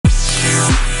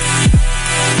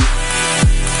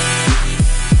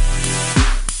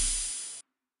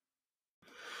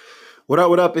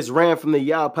What up? It's Ram from the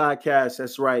Yao podcast.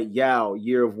 That's right, Yao,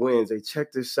 Year of Wins. Hey,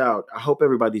 check this out. I hope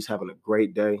everybody's having a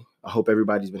great day. I hope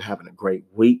everybody's been having a great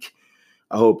week.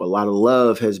 I hope a lot of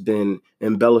love has been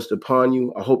embellished upon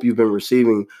you. I hope you've been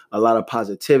receiving a lot of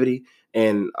positivity,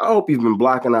 and I hope you've been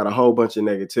blocking out a whole bunch of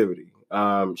negativity.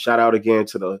 Shout out again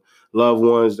to the loved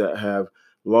ones that have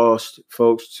lost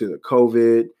folks to the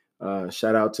COVID.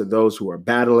 Shout out to those who are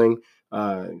battling.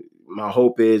 My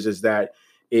hope is that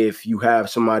if you have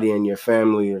somebody in your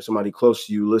family or somebody close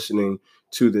to you listening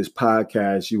to this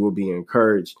podcast, you will be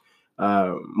encouraged.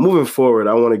 Moving forward,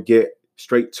 I want to get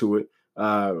straight to it.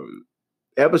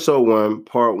 Episode 1,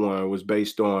 part 1 was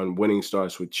based on winning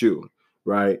starts with you,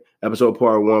 right? Episode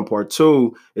part 1, part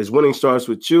 2 is winning starts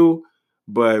with you,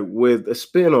 but with a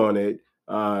spin on it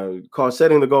called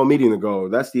setting the goal, meeting the goal.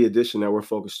 That's the edition that we're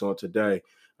focused on today.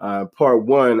 Part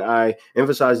 1, I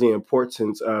emphasize the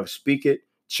importance of speak it,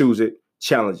 choose it,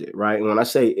 challenge it, right? And when I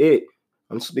say it,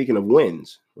 I'm speaking of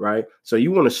wins, right? So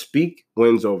you want to speak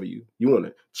wins over you. You want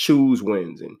to choose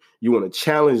wins, and you want to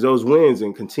challenge those wins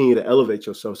and continue to elevate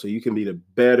yourself so you can be the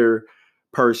better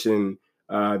person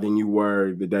than you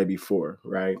were the day before,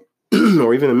 right?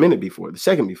 Or even a minute before, the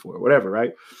second before, whatever,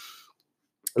 right?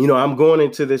 I'm going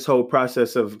into this whole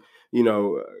process of,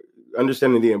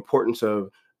 understanding the importance of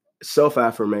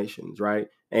self-affirmations, right?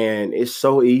 And it's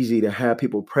so easy to have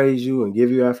people praise you and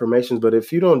give you affirmations, but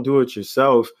if you don't do it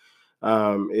yourself,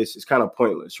 it's kind of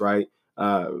pointless, right?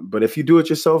 But if you do it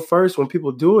yourself first, when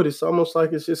people do it, it's almost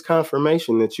like it's just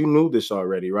confirmation that you knew this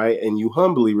already, right? And you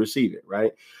humbly receive it,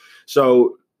 right?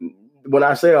 So when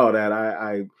I say all that,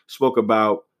 I spoke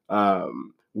about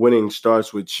winning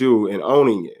starts with you and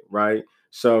owning it, right?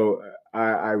 So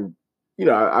I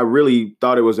really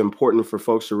thought it was important for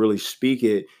folks to really speak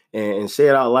it and say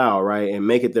it out loud, right? And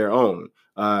make it their own.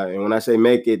 And when I say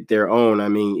make it their own, I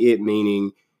mean it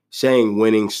meaning saying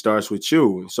winning starts with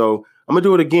you. So I'm going to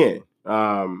do it again.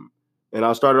 And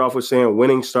I'll start it off with saying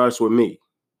winning starts with me.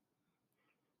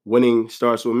 Winning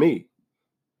starts with me.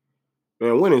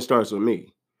 Man, winning starts with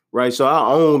me, right? So I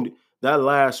owned that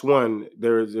last one.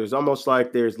 There's almost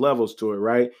like there's levels to it,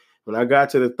 right? When I got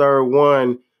to the third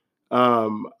one,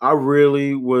 I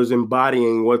really was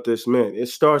embodying what this meant. It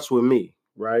starts with me,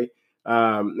 right?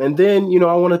 And then,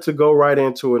 I wanted to go right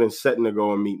into it and setting the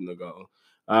goal and meeting the goal.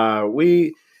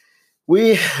 We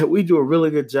do a really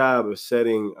good job of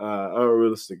setting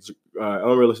unrealistic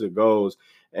goals,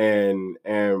 and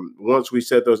once we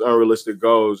set those unrealistic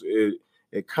goals,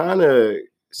 it kind of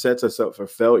sets us up for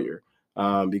failure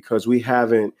because we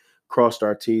haven't crossed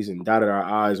our T's and dotted our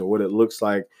I's, or what it looks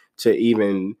like to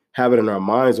even have it in our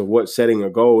minds of what setting a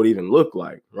goal would even look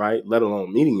like, right? Let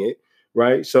alone meeting it,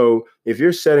 right? So if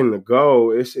you're setting the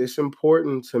goal, it's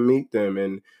important to meet them,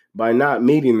 and by not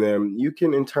meeting them, you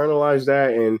can internalize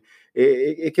that, and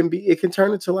it can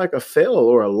turn into like a fail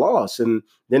or a loss, and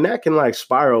then that can like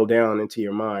spiral down into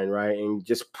your mind, right? And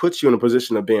just puts you in a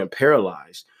position of being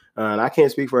paralyzed. And I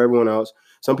can't speak for everyone else.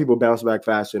 Some people bounce back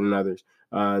faster than others,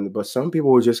 but some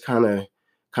people will just kind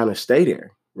of stay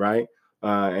there, right?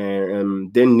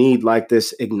 And then need like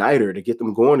this igniter to get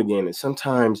them going again. And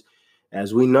sometimes,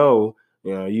 as we know,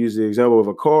 use the example of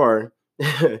a car.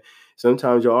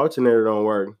 Sometimes your alternator don't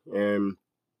work, and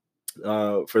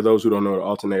for those who don't know what an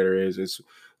alternator is, it's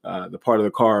the part of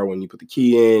the car when you put the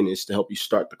key in is to help you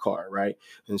start the car, right?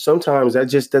 And sometimes that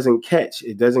just doesn't catch.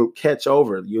 It doesn't catch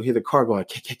over. You'll hear the car going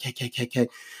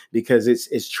because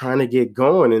it's trying to get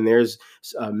going, and there's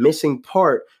a missing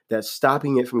part that's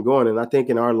stopping it from going. And I think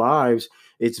in our lives,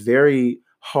 it's very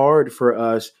hard for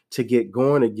us to get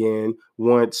going again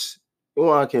once.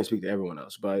 Well, I can't speak to everyone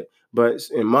else, but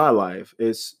in my life,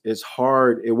 it's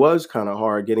hard. It was kind of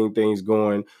hard getting things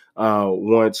going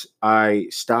once I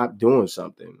stopped doing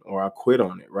something or I quit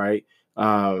on it, right?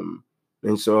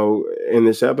 And so in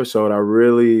this episode,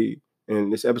 in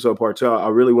this episode part 2, I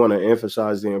really want to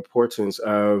emphasize the importance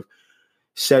of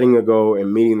setting a goal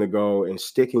and meeting the goal and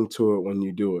sticking to it when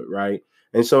you do it, right?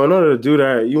 And so in order to do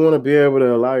that, you want to be able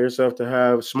to allow yourself to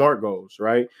have SMART goals,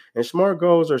 right? And SMART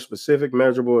goals are specific,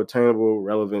 measurable, attainable,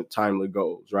 relevant, timely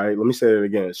goals, right? Let me say that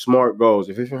again. SMART goals.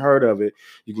 If you haven't heard of it,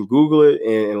 you can Google it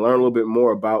and learn a little bit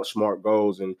more about SMART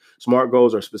goals. And SMART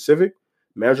goals are specific,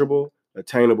 measurable,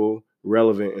 attainable,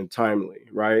 relevant, and timely,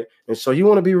 right? And so you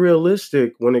want to be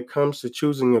realistic when it comes to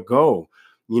choosing a goal,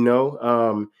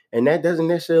 and that doesn't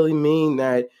necessarily mean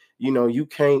that, you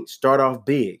can't start off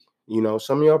big.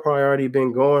 Some of y'all probably already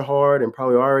been going hard and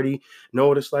probably already know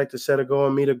what it's like to set a goal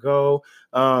and meet a goal.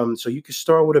 So you can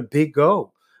start with a big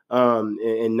goal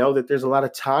and know that there's a lot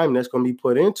of time that's going to be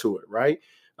put into it, right?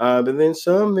 But then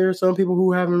there are some people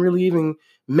who haven't really even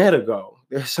met a goal.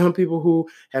 There's some people who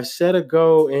have set a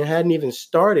goal and hadn't even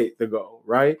started the goal,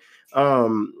 right?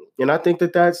 And I think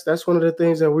that that's one of the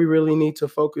things that we really need to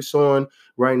focus on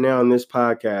right now in this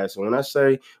podcast. And when I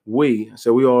say we, I say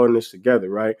we all in this together,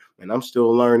 right? And I'm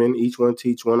still learning. Each one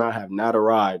teach one. I have not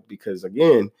arrived because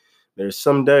again, there's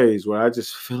some days where I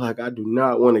just feel like I do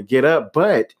not want to get up,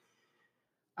 but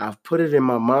I've put it in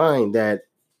my mind that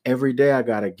every day I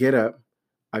gotta get up,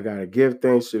 I gotta give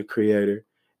thanks to the creator,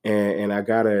 and I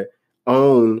gotta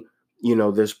own,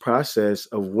 this process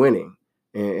of winning.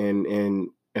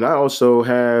 And I also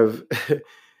have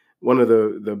one of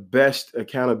the best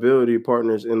accountability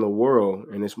partners in the world,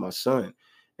 and it's my son.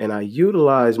 And I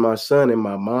utilize my son in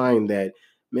my mind that,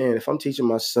 man, if I'm teaching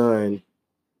my son,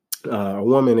 a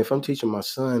woman, if I'm teaching my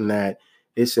son that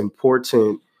it's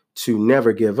important to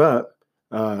never give up,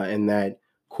 and that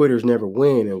quitters never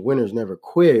win and winners never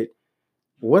quit,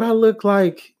 what I look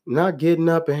like not getting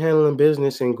up and handling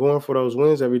business and going for those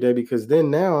wins every day, because then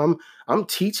now I'm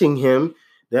teaching him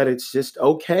that it's just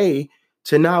okay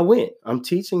to not win. I'm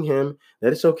teaching him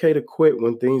that it's okay to quit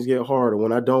when things get hard or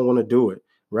when I don't want to do it,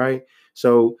 right?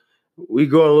 So we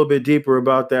go a little bit deeper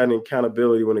about that and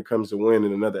accountability when it comes to win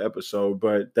in another episode,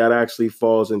 but that actually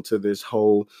falls into this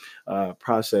whole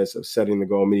process of setting the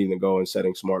goal, meeting the goal, and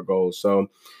setting smart goals.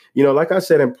 So, like I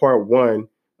said in part one,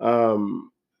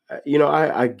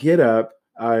 I get up,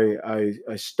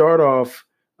 I start off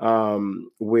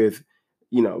with,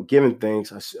 giving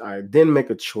thanks. I then make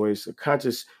a choice, a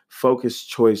conscious, focused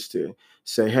choice to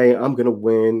say, hey, I'm going to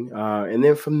win. And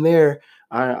then from there,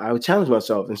 I would challenge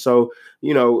myself. And so,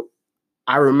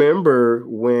 I remember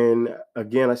when,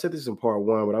 again, I said this in part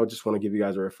one, but I just want to give you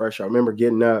guys a refresher. I remember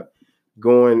getting up,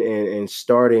 going and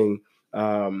starting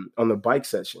on the bike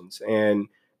sessions. And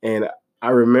I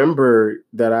remember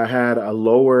that I had a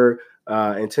lower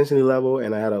intensity level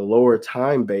and I had a lower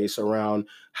time base around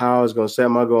how I was going to set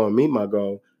my goal and meet my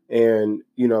goal. And,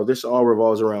 this all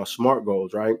revolves around SMART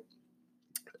goals, right?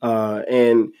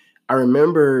 And I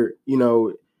remember,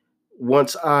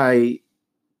 once I,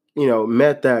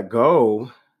 met that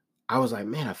goal, I was like,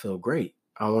 man, I feel great.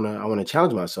 I want to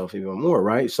challenge myself even more,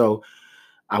 right? So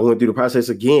I went through the process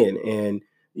again, and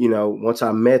once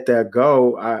I met that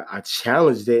goal, I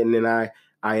challenged it, and then I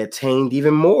attained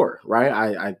even more, right?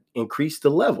 I increased the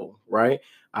level, right?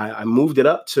 I moved it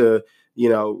up to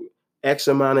X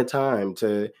amount of time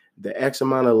to the X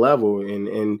amount of level,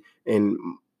 and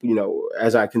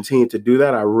as I continued to do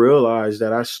that, I realized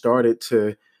that I started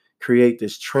to create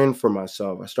this trend for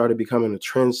myself. I started becoming a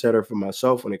trendsetter for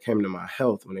myself when it came to my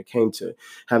health, when it came to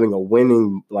having a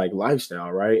winning like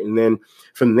lifestyle, right? And then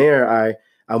from there,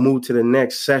 I moved to the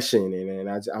next session, and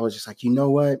I was just like, you know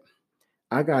what?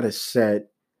 I gotta set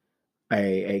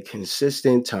a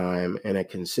consistent time and a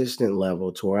consistent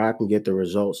level to where I can get the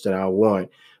results that I want,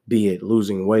 be it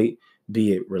losing weight,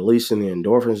 be it releasing the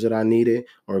endorphins that I needed,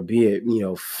 or be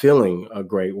it, feeling a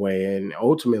great way and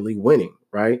ultimately winning,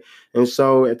 right? And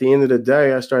so at the end of the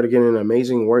day, I started getting an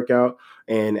amazing workout.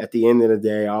 And at the end of the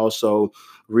day, I also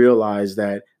realized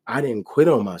that I didn't quit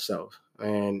on myself.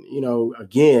 And,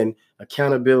 again,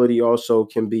 accountability also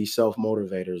can be self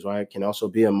motivators, right? Can also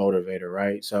be a motivator,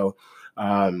 right? So,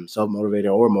 self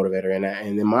motivator or motivator.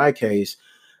 And in my case,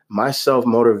 my self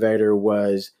motivator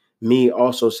was me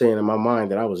also saying in my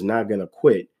mind that I was not going to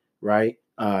quit, right?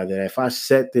 That if I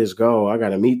set this goal, I got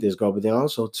to meet this goal. But then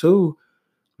also, too,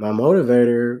 my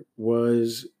motivator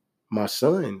was my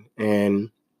son. And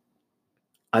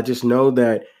I just know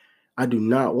that I do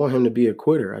not want him to be a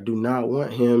quitter. I do not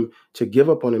want him to give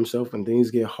up on himself when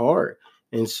things get hard.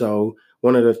 And so,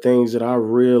 one of the things that I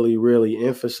really, really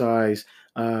emphasize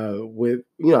I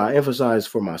emphasize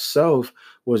for myself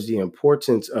was the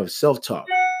importance of self talk.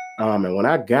 And when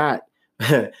I got,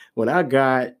 when I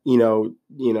got, to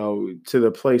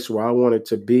the place where I wanted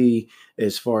to be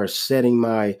as far as setting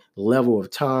my level of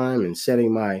time and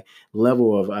setting my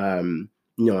level of,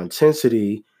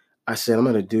 intensity, I said, I'm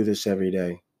going to do this every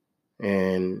day.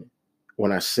 And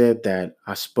when I said that,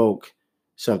 I spoke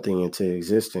something into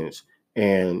existence,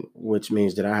 and which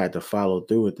means that I had to follow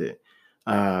through with it.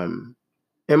 Um,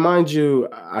 and mind you,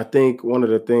 I think one of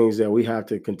the things that we have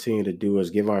to continue to do is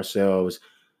give ourselves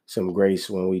some grace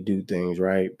when we do things,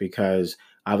 right? Because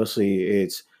obviously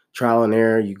it's trial and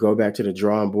error. You go back to the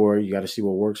drawing board, you got to see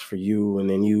what works for you, and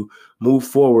then you move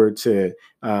forward to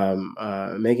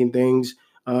making things,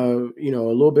 a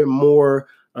little bit more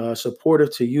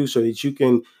supportive to you so that you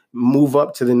can move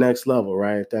up to the next level,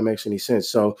 right? If that makes any sense.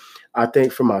 So I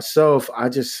think for myself,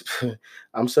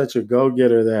 I'm such a go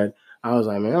getter that I was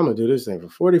like, man, I'm gonna do this thing for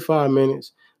 45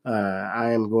 minutes.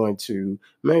 I am going to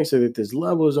make sure that this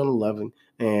level is on 11,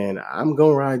 and I'm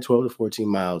going to ride 12 to 14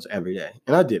 miles every day.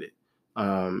 And I did it.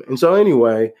 And so,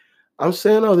 anyway, I'm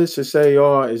saying all this to say,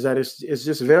 y'all, is that it's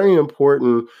just very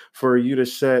important for you to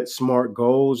set smart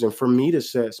goals and for me to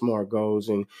set smart goals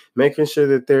and making sure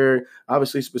that they're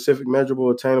obviously specific,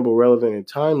 measurable, attainable, relevant, and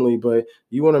timely. But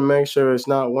you want to make sure it's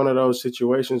not one of those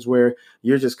situations where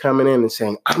you're just coming in and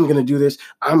saying, I'm going to do this,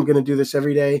 I'm going to do this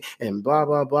every day, and blah,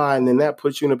 blah, blah. And then that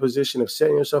puts you in a position of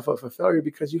setting yourself up for failure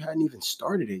because you hadn't even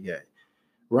started it yet.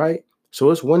 Right. So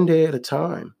it's one day at a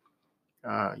time.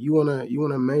 You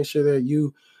wanna make sure that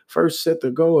you first set the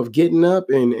goal of getting up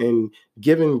and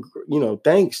giving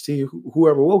thanks to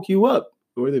whoever woke you up,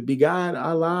 whether it be God,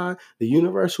 Allah, the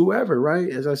universe, whoever. Right,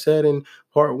 as I said in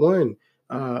part one.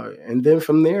 And then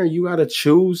from there, you got to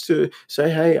choose to say,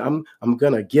 "Hey, I'm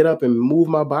gonna get up and move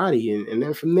my body," and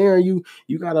then from there, you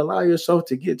got to allow yourself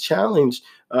to get challenged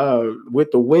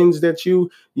with the wins that you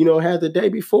had the day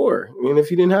before. And if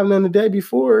you didn't have none the day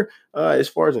before, as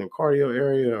far as in the cardio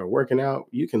area or working out,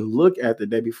 you can look at the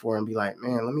day before and be like,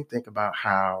 man, let me think about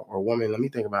how, or woman, let me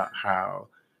think about how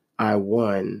I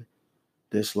won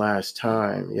this last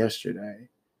time yesterday.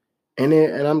 And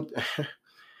I'm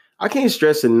I can't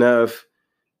stress enough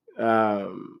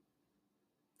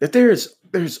that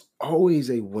there's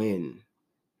always a win.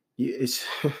 It's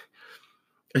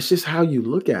it's just how you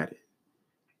look at it.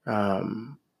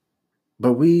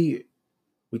 But we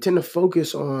tend to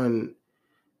focus on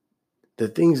the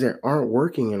things that aren't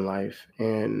working in life,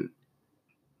 and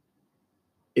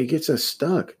it gets us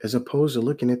stuck as opposed to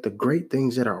looking at the great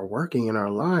things that are working in our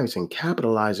lives and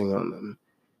capitalizing on them.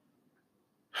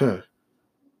 Huh.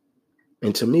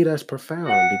 And to me, that's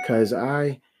profound because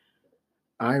I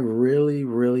really,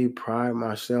 really pride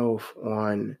myself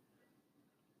on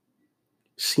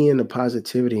seeing the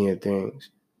positivity in things.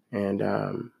 And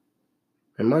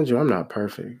mind you, I'm not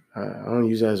perfect. I don't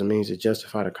use that as a means to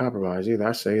justify the compromise either.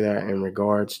 I say that in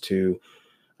regards to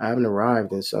I haven't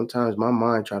arrived, and sometimes my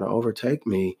mind try to overtake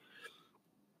me.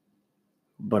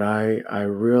 But I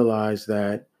realize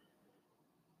that,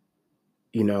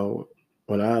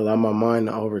 when I allow my mind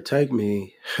to overtake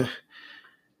me,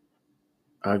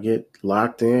 I get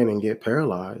locked in and get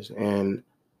paralyzed. And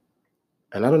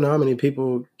I don't know how many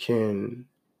people can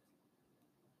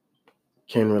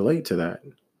relate to that.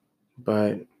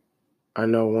 But I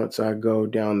know once I go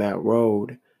down that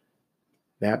road,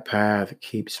 that path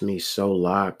keeps me so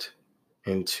locked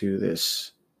into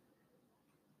this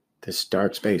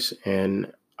dark space.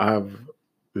 And I've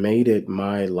made it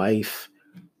my life's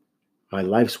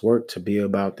work to be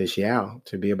about this Yao,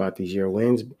 to be about these year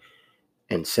wins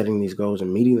and setting these goals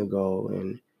and meeting the goal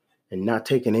and not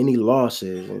taking any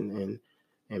losses and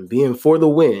being for the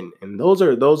win. And those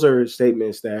are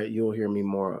statements that you'll hear me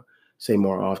say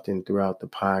more often throughout the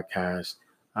podcast.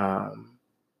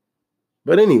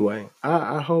 But anyway,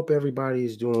 I hope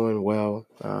everybody's doing well.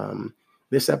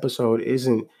 This episode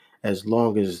isn't as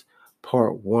long as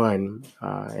part one,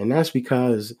 and that's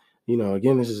because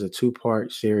again, this is a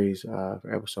two-part series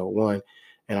for episode one,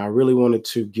 and I really wanted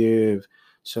to give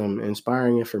some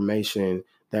inspiring information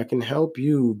that can help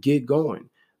you get going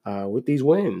with these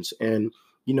wins. And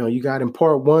you got in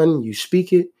part one, you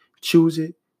speak it, choose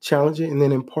it, challenge it, and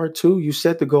then in part two, you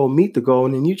set the goal, meet the goal,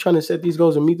 and then you trying to set these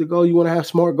goals and meet the goal. You want to have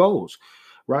smart goals,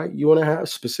 right? You want to have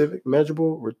specific,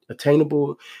 measurable,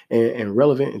 attainable, and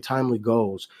relevant and timely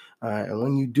goals. And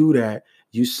when you do that,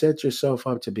 you set yourself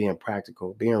up to being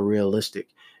practical, being realistic.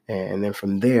 And then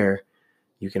from there,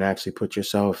 you can actually put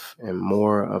yourself in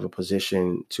more of a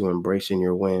position to embracing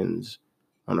your wins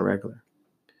on a regular.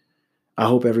 I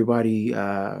hope everybody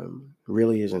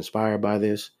really is inspired by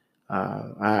this.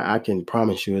 I can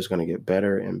promise you it's going to get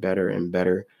better and better and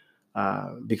better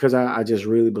because I just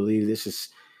really believe this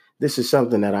is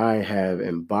something that I have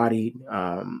embodied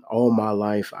all my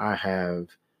life. I have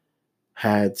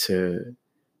had to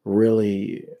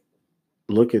really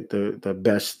look at the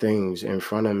best things in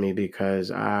front of me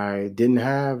because I didn't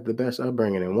have the best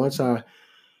upbringing. And once I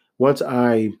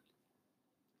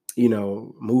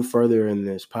move further in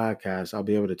this podcast, I'll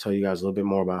be able to tell you guys a little bit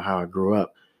more about how I grew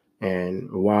up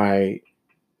and why,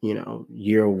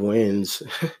 year wins,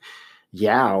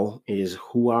 Yao is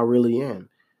who I really am.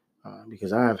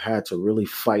 Because I have had to really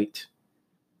fight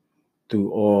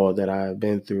through all that I've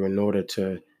been through in order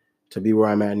to be where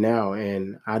I'm at now.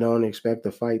 And I don't expect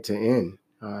the fight to end.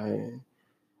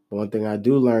 One thing I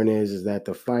do learn is that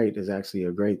the fight is actually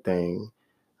a great thing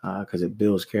because it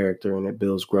builds character and it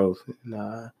builds growth.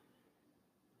 And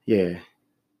yeah.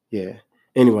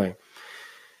 Anyway,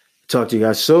 talk to you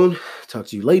guys soon. Talk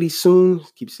to you ladies soon.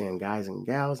 Keep saying guys and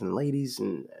gals and ladies.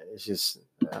 And it's just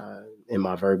in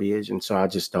my verbiage. And so I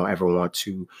just don't ever want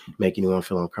to make anyone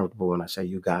feel uncomfortable when I say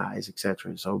you guys,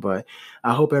 etc. So, but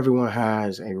I hope everyone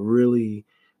has a really,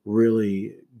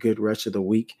 really good rest of the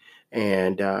week.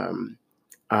 And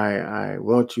I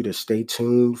want you to stay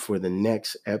tuned for the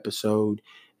next episode,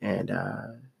 and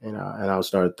I'll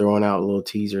start throwing out little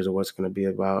teasers of what's going to be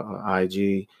about on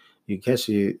IG. You catch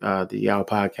the Yao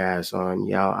podcast on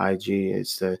Yao IG.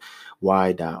 It's the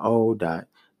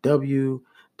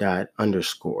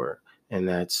y.o.w.underscore, and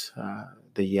that's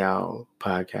the Yao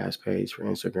podcast page for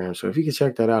Instagram. So if you can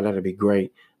check that out, that'd be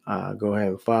great. Go ahead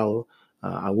and follow.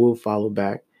 I will follow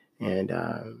back. And,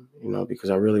 because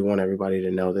I really want everybody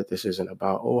to know that this isn't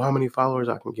about, oh, how many followers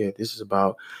I can get. This is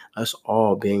about us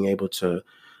all being able to,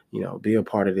 be a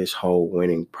part of this whole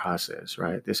winning process,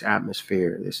 right? This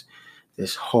atmosphere,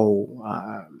 this whole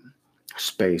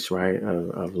space, right,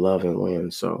 of love and win.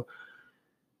 So,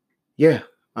 yeah,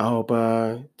 I hope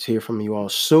to hear from you all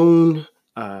soon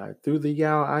through the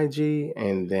Yao IG.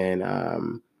 And then, I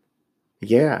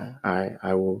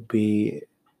will be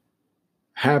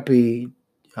happy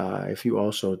if you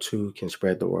also too can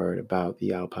spread the word about the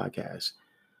Yao podcast.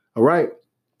 All right.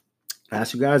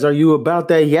 Ask you guys, are you about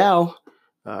that Yao?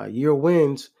 Year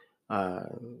wins.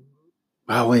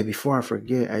 Wait, before I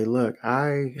forget, hey, look,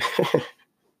 I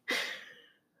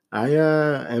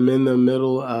am in the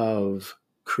middle of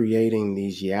creating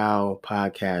these Yao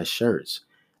podcast shirts,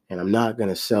 and I'm not going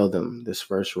to sell them this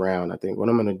first round. I think what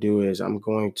I'm going to do is I'm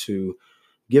going to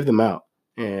give them out.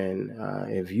 And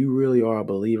if you really are a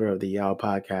believer of the Yao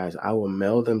podcast, I will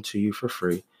mail them to you for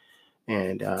free.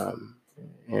 And the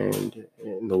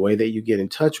way that you get in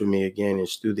touch with me again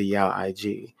is through the Yao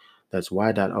IG. That's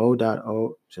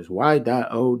y.o.o. Just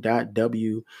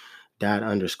y.o.w.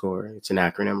 _. It's an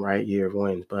acronym, right? Year of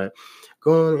wins. But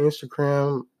go on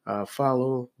Instagram,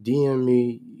 follow, DM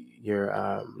me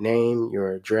your name,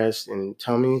 your address, and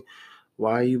tell me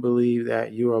why you believe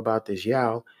that you are about this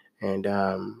Yao. And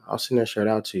I'll send that shirt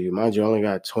out to you. Mind you, I only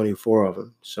got 24 of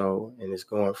them. So, and it's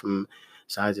going from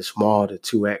sizes small to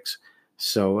 2X.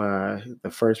 So the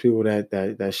first people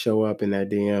that show up in that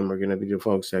DM are going to be the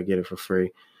folks that get it for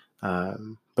free.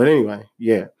 But anyway,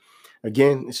 yeah.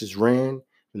 Again, this is Rand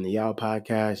from the Yao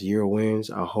Podcast, Year Wins.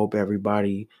 I hope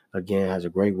everybody, again, has a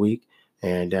great week.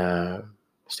 And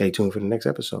stay tuned for the next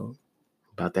episode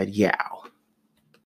about that Yao.